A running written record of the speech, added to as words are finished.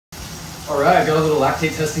All right, I got a little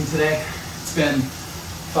lactate testing today. It's been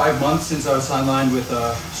 5 months since I was sidelined with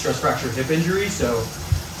a stress fracture hip injury, so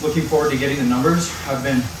looking forward to getting the numbers. I've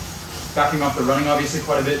been backing off the running obviously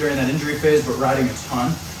quite a bit during that injury phase, but riding a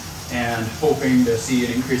ton and hoping to see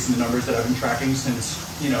an increase in the numbers that I've been tracking since,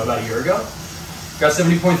 about a year ago. Got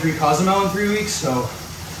 70.3 Cozumel in 3 weeks, so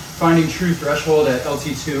finding true threshold at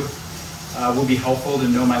LT2 will be helpful to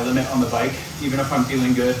know my limit on the bike. Even if I'm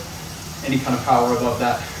feeling good, any kind of power above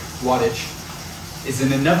that wattage is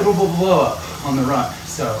an inevitable blow up on the run.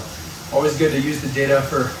 So always good to use the data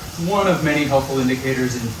for one of many helpful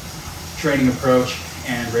indicators in training approach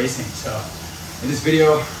and racing. So in this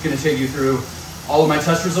video, I'm going to take you through all of my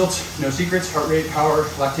test results, no secrets, heart rate, power,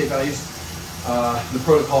 lactate values, the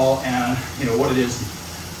protocol, and what it is,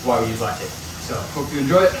 why we use lactate. So hope you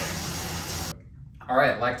enjoy it. All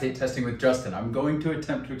right, lactate testing with Justin. I'm going to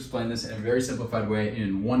attempt to explain this in a very simplified way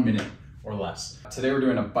in 1 minute or less. Today we're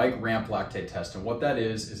doing a bike ramp lactate test, and what that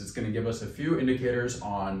is it's going to give us a few indicators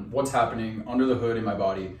on what's happening under the hood in my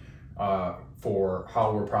body for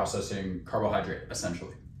how we're processing carbohydrate,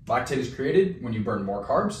 essentially. Lactate is created when you burn more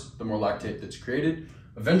carbs. The more lactate that's created,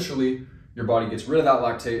 eventually your body gets rid of that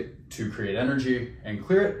lactate to create energy and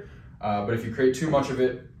clear it. But if you create too much of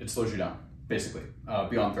it, it slows you down, basically,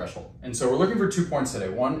 beyond threshold. And so we're looking for 2 points today.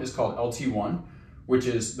 One is called LT1, which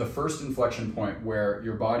is the first inflection point where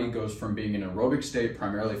your body goes from being in an aerobic state,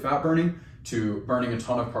 primarily fat burning, to burning a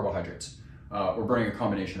ton of carbohydrates. We're burning a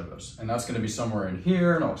combination of those. And that's gonna be somewhere in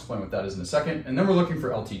here, and I'll explain what that is in a second. And then we're looking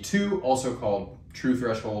for LT2, also called true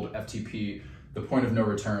threshold, FTP, the point of no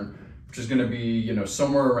return, which is gonna be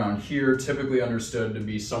somewhere around here, typically understood to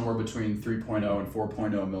be somewhere between 3.0 and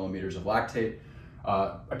 4.0 millimeters of lactate.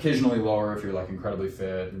 Occasionally lower if you're like incredibly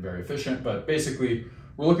fit and very efficient, but basically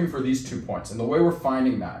we're looking for these 2 points. And the way we're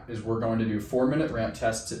finding that is we're going to do 4-minute ramp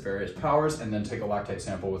tests at various powers and then take a lactate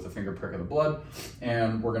sample with a finger prick of the blood.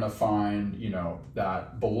 And we're gonna find,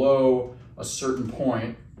 that below a certain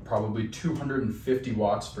point, probably 250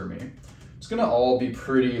 watts for me, it's gonna all be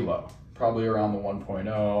pretty low, probably around the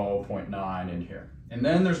 1.0, 0.9 in here. And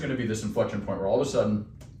then there's gonna be this inflection point where all of a sudden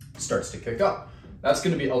it starts to kick up. That's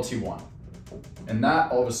gonna be LT1. And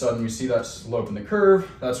that, all of a sudden, we see that slope in the curve.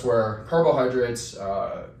 That's where carbohydrates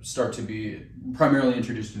start to be primarily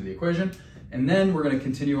introduced into the equation. And then we're gonna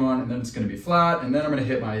continue on, and then it's gonna be flat, and then I'm gonna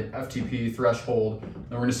hit my FTP threshold,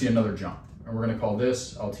 and we're gonna see another jump. And we're gonna call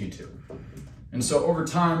this LT2. And so over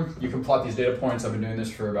time, you can plot these data points. I've been doing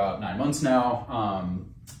this for about 9 months now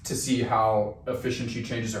to see how efficiency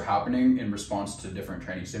changes are happening in response to different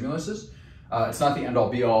training stimuluses. It's not the end-all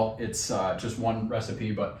be-all, it's just one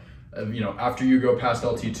recipe, but after you go past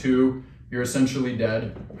LT2, you're essentially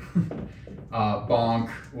dead. Bonk,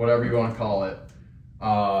 whatever you want to call it.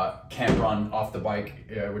 Can't run off the bike,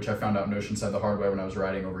 which I found out in Oceanside the hard way when I was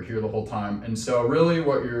riding over here the whole time. And so really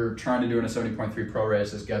what you're trying to do in a 70.3 pro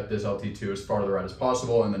race is get this LT2 as far to the right as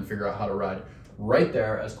possible and then figure out how to ride right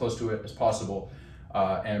there as close to it as possible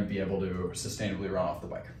and be able to sustainably run off the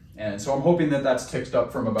bike. And so I'm hoping that that's ticked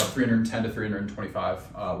up from about 310 to 325.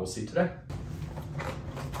 We'll see today.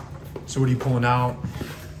 So what are you pulling out?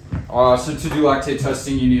 So to do lactate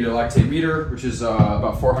testing, you need a lactate meter, which is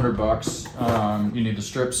about 400 bucks. You need the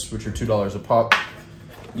strips, which are $2 a pop.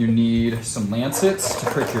 You need some lancets to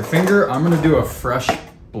prick your finger. I'm gonna do a fresh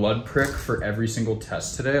blood prick for every single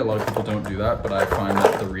test today. A lot of people don't do that, but I find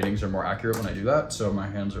that the readings are more accurate when I do that. So my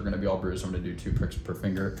hands are gonna be all bruised. I'm gonna do 2 pricks per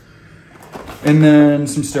finger. And then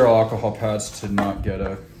some sterile alcohol pads to not get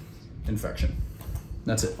a infection.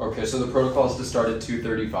 That's it. Okay, so the protocol is to start at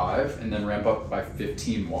 235 and then ramp up by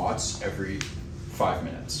 15 watts every 5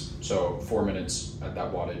 minutes. So 4 minutes at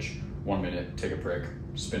that wattage, 1 minute, take a prick,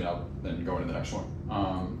 spin up, then go into the next one.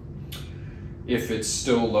 If it's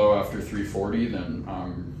still low after 340, then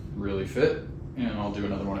I'm really fit and I'll do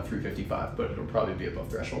another one at 355, but it'll probably be above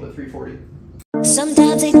threshold at 340.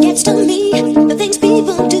 Sometimes it gets to me, the things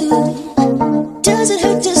people do. Does it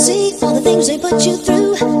hurt to see all the things they put you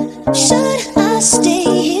through? Should I stay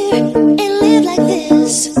here and live like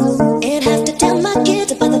this and have to tell my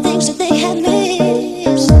kids about the things that they have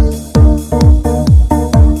missed?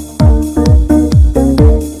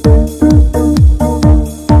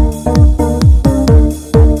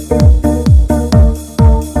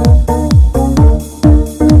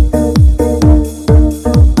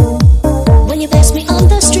 When you pass me on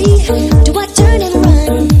the street, do I turn and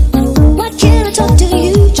run? Why can't I talk to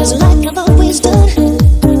you just like I've always done?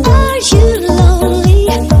 Are you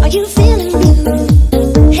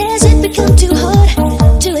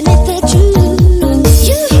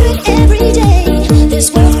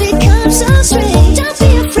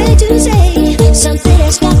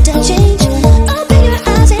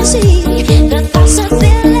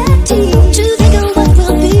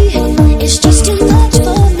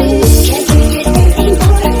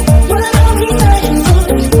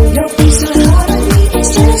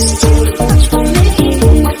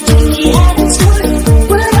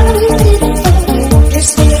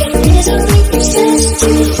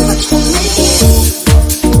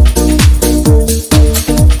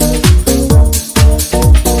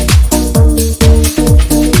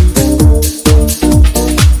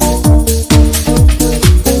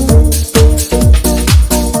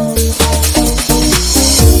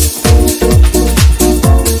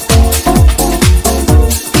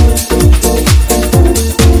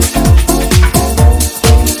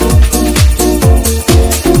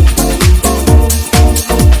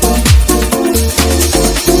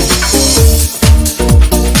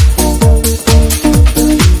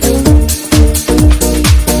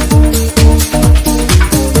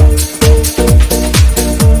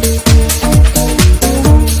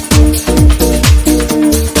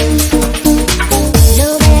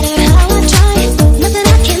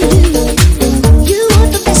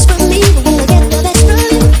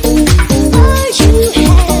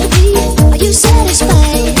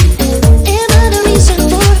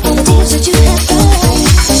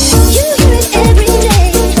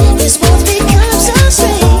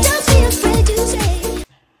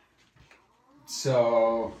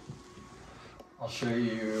show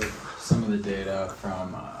you some of the data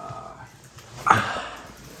from that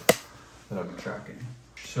I've been tracking.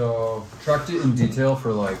 So tracked it in detail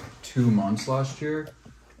for like 2 months last year,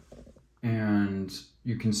 and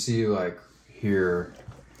you can see like here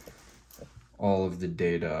all of the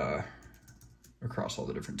data across all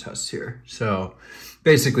the different tests here. So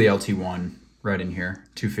basically LT1 right in here,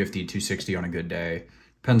 250, 260 on a good day.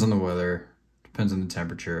 Depends on the weather, depends on the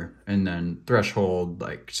temperature, and then threshold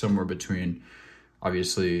like somewhere between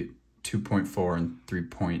obviously 2.4 and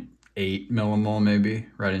 3.8 millimole maybe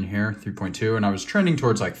right in here, 3.2, and I was trending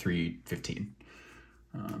towards like 315.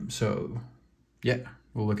 So yeah,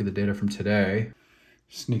 we'll look at the data from today.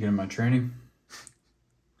 Sneaking in my training.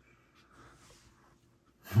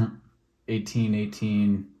 18,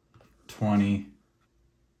 18, 20.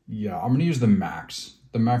 Yeah, I'm gonna use the max.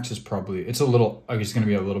 The max is probably, it's a little, I guess it's gonna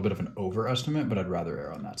be a little bit of an overestimate, but I'd rather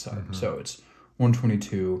err on that side. Mm-hmm. So it's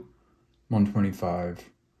 122, 125,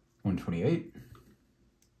 128.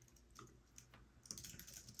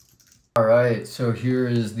 All right, so here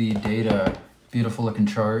is the data. Beautiful looking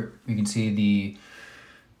chart. You can see the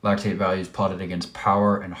lactate values plotted against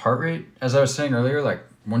power and heart rate. As I was saying earlier, like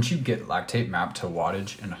once you get lactate mapped to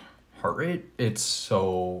wattage and heart rate, it's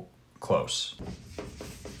so close.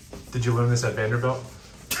 Did you learn this at Vanderbilt?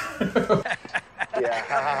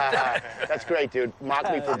 Yeah, that's great, dude. Mock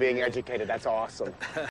me for being educated. That's awesome.